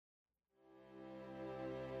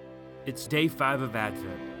It's day 5 of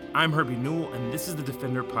Advent. I'm Herbie Newell, and this is the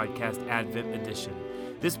Defender Podcast Advent Edition.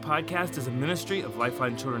 This podcast is a ministry of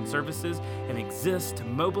Lifeline Children's Services and exists to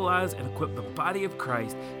mobilize and equip the body of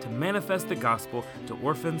Christ to manifest the gospel to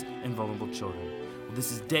orphans and vulnerable children. Well,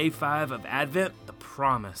 this is day 5 of Advent, the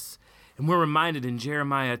promise. And we're reminded in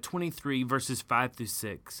Jeremiah 23, verses 5 through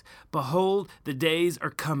 6, "Behold, the days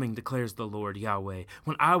are coming, declares the Lord Yahweh,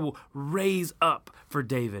 when I will raise up for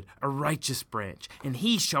David a righteous branch, and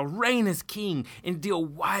he shall reign as king and deal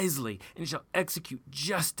wisely, and shall execute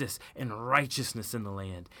justice and righteousness in the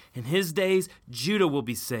land. In his days, Judah will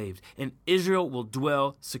be saved, and Israel will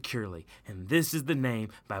dwell securely. And this is the name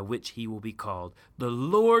by which he will be called. The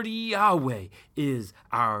Lord Yahweh is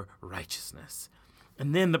our righteousness."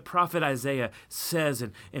 And then the prophet Isaiah says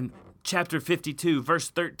in chapter 52, verse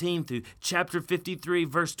 13 through chapter 53,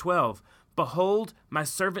 verse 12, "Behold, my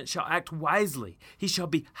servant shall act wisely. He shall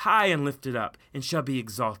be high and lifted up, and shall be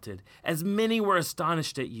exalted. As many were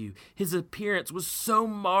astonished at you, his appearance was so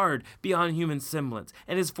marred beyond human semblance,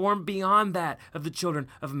 and his form beyond that of the children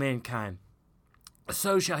of mankind.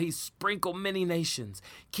 So shall he sprinkle many nations.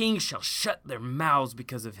 Kings shall shut their mouths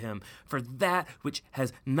because of him. For that which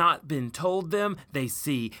has not been told them, they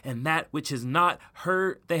see, and that which has not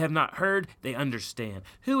heard, they have not heard, they understand.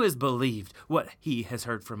 Who has believed what he has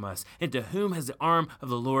heard from us? And to whom has the arm of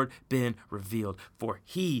the Lord been revealed? For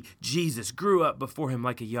he, Jesus, grew up before him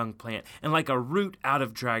like a young plant, and like a root out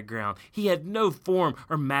of dry ground. He had no form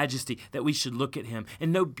or majesty that we should look at him,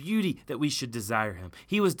 and no beauty that we should desire him.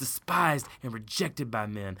 He was despised and rejected by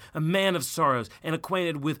men, a man of sorrows and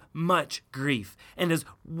acquainted with much grief, and as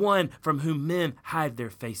one from whom men hide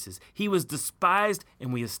their faces. He was despised,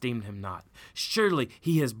 and we esteemed him not. Surely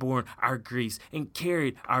he has borne our griefs and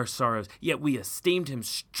carried our sorrows, yet we esteemed him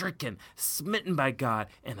stricken, smitten by God,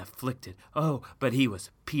 and afflicted. Oh, but he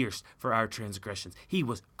was pierced for our transgressions. He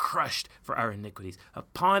was crushed for our iniquities.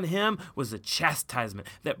 Upon him was the chastisement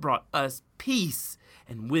that brought us peace,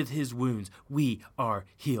 and with his wounds we are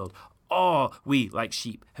healed. All we, like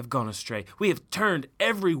sheep, have gone astray. We have turned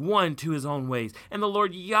every one to his own ways, and the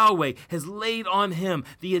Lord Yahweh has laid on him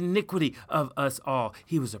the iniquity of us all.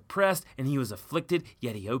 He was oppressed, and he was afflicted,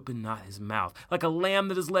 yet he opened not his mouth. Like a lamb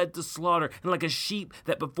that is led to slaughter, and like a sheep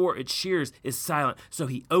that before its shears is silent, so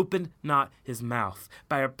he opened not his mouth.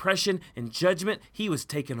 By oppression and judgment he was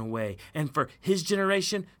taken away. And for his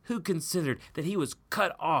generation, who considered that he was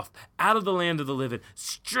cut off out of the land of the living,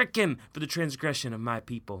 stricken for the transgression of my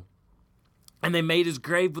people? And they made his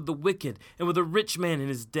grave with the wicked and with a rich man in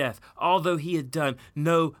his death, although he had done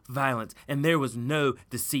no violence, and there was no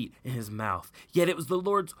deceit in his mouth. Yet it was the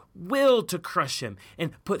Lord's will to crush him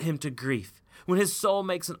and put him to grief. When his soul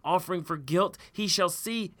makes an offering for guilt, he shall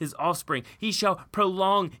see his offspring. He shall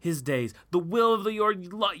prolong his days. The will of the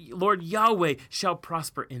Lord Yahweh shall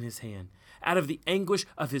prosper in his hand. Out of the anguish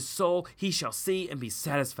of his soul he shall see and be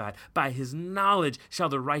satisfied. By his knowledge shall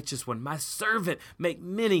the righteous one, my servant, make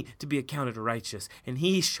many to be accounted righteous, and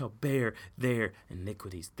he shall bear their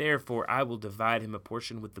iniquities. Therefore I will divide him a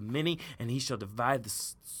portion with the many, and he shall divide the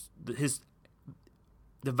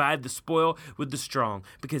spoil with the strong,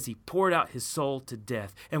 because he poured out his soul to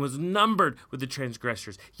death and was numbered with the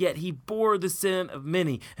transgressors. Yet he bore the sin of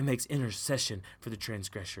many and makes intercession for the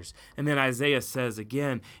transgressors. And then Isaiah says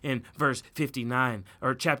again in verse 59,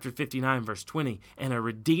 or chapter 59, verse 20, "And a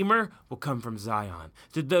redeemer will come from Zion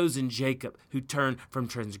to those in Jacob who turn from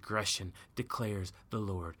transgression, declares the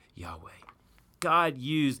Lord Yahweh." God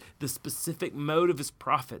used the specific mode of his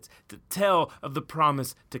prophets to tell of the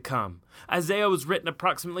promise to come. Isaiah was written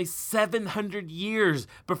approximately 700 years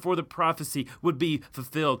before the prophecy would be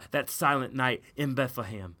fulfilled that silent night in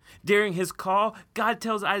Bethlehem. During his call, God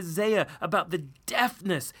tells Isaiah about the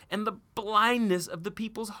deafness and the blindness of the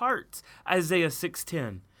people's hearts. Isaiah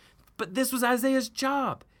 6:10. But this was Isaiah's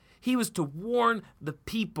job. He was to warn the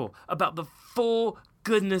people about the full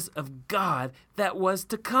goodness of God that was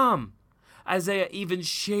to come. Isaiah even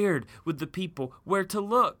shared with the people where to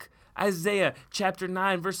look. Isaiah chapter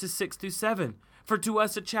 9, verses 6 through 7. "For to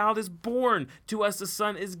us a child is born, to us a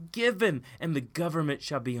son is given, and the government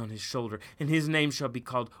shall be on his shoulder, and his name shall be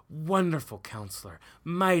called Wonderful Counselor,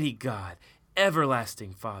 Mighty God,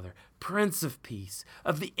 Everlasting Father, Prince of Peace.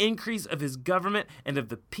 Of the increase of his government and of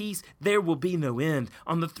the peace there will be no end,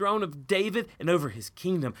 on the throne of David and over his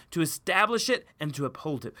kingdom, to establish it and to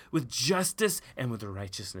uphold it with justice and with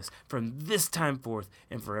righteousness from this time forth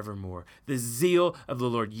and forevermore. The zeal of the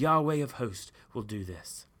Lord Yahweh of hosts will do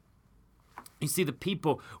this." You see, the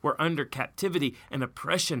people were under captivity and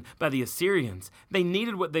oppression by the Assyrians. They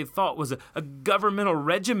needed what they thought was a governmental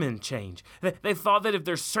regimen change. They thought that if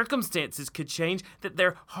their circumstances could change, that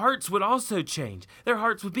their hearts would also change. Their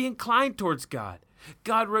hearts would be inclined towards God.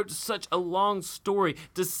 God wrote such a long story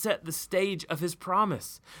to set the stage of his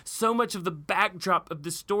promise. So much of the backdrop of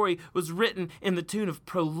the story was written in the tune of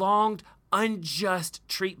prolonged, unjust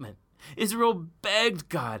treatment. Israel begged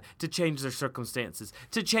God to change their circumstances,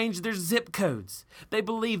 to change their zip codes. They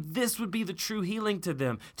believed this would be the true healing to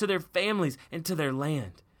them, to their families, and to their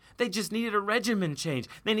land. They just needed a regimen change.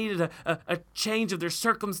 They needed a change of their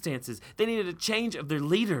circumstances. They needed a change of their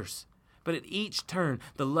leaders. But at each turn,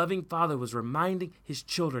 the loving Father was reminding his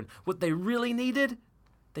children what they really needed.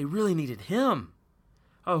 They really needed him.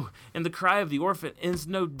 Oh, and the cry of the orphan is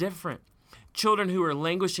no different. Children who are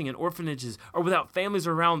languishing in orphanages or without families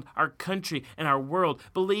around our country and our world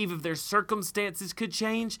believe if their circumstances could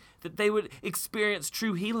change, that they would experience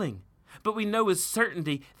true healing. But we know with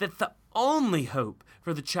certainty that the only hope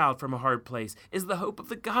for the child from a hard place is the hope of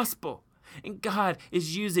the gospel. And God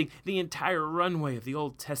is using the entire runway of the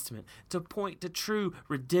Old Testament to point to true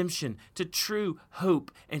redemption, to true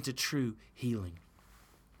hope, and to true healing.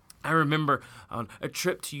 I remember on a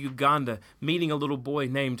trip to Uganda meeting a little boy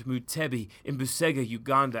named Mutebi in Busega,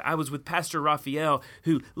 Uganda. I was with Pastor Raphael,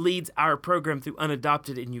 who leads our program through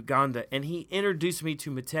Unadopted in Uganda, and he introduced me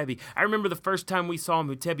to Mutebi. I remember the first time we saw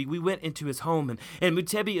Mutebi, we went into his home, and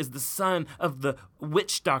Mutebi is the son of the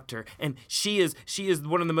witch doctor, and she is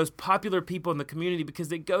one of the most popular people in the community because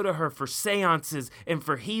they go to her for seances and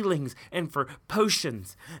for healings and for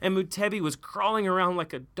potions. And Mutebi was crawling around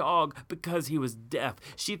like a dog because he was deaf.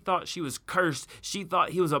 She thought she was cursed. She thought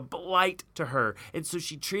he was a blight to her. And so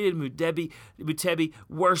she treated Mutebi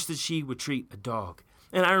worse than she would treat a dog.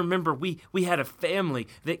 And I remember we had a family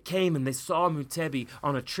that came and they saw Mutebi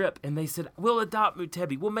on a trip and they said, we'll adopt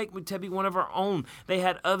Mutebi. We'll make Mutebi one of our own. They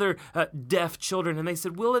had other deaf children and they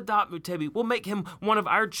said, we'll adopt Mutebi. We'll make him one of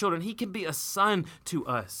our children. He can be a son to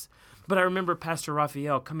us. But I remember Pastor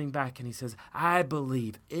Raphael coming back and he says, I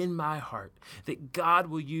believe in my heart that God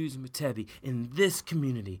will use Mutebi in this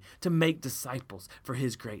community to make disciples for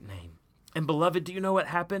his great name. And beloved, do you know what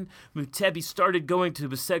happened? Mutebi started going to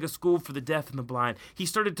the Busega School for the Deaf and the Blind. He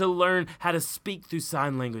started to learn how to speak through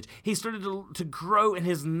sign language. He started to grow in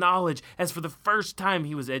his knowledge as for the first time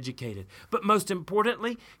he was educated. But most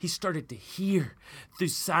importantly, he started to hear through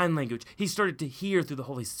sign language. He started to hear through the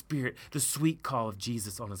Holy Spirit the sweet call of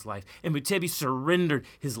Jesus on his life. And Mutebi surrendered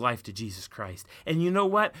his life to Jesus Christ. And you know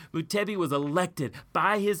what? Mutebi was elected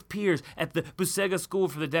by his peers at the Busega School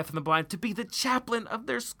for the Deaf and the Blind to be the chaplain of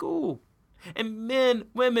their school. And men,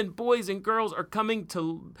 women, boys, and girls are coming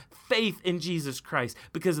to faith in Jesus Christ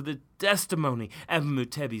because of the testimony of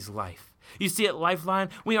Mutebi's life. You see, at Lifeline,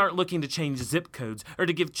 we aren't looking to change zip codes or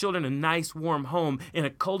to give children a nice, warm home in a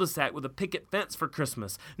cul-de-sac with a picket fence for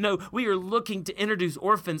Christmas. No, we are looking to introduce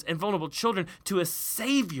orphans and vulnerable children to a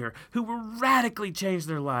Savior who will radically change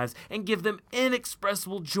their lives and give them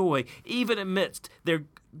inexpressible joy, even amidst their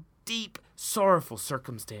deep, sorrowful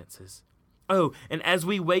circumstances. Oh, and as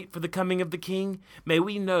we wait for the coming of the King, may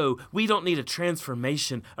we know we don't need a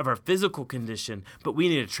transformation of our physical condition, but we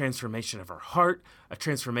need a transformation of our heart, a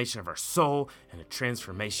transformation of our soul, and a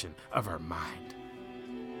transformation of our mind.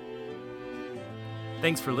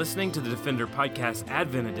 Thanks for listening to the Defender Podcast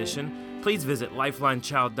Advent Edition. Please visit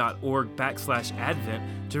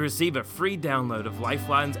lifelinechild.org/Advent to receive a free download of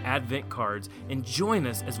Lifeline's Advent cards and join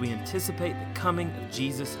us as we anticipate the coming of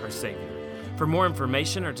Jesus, our Savior. For more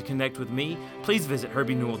information or to connect with me, please visit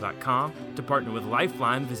herbienewell.com. To partner with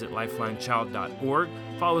Lifeline, visit lifelinechild.org.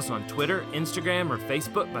 Follow us on Twitter, Instagram, or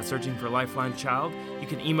Facebook by searching for Lifeline Child. You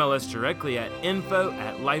can email us directly at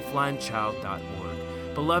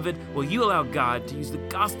info@lifelinechild.org. Beloved, will you allow God to use the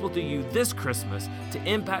gospel through you this Christmas to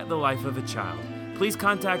impact the life of a child? Please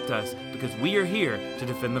contact us because we are here to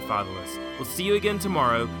defend the fatherless. We'll see you again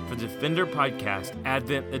tomorrow for the Defender Podcast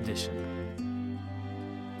Advent Edition.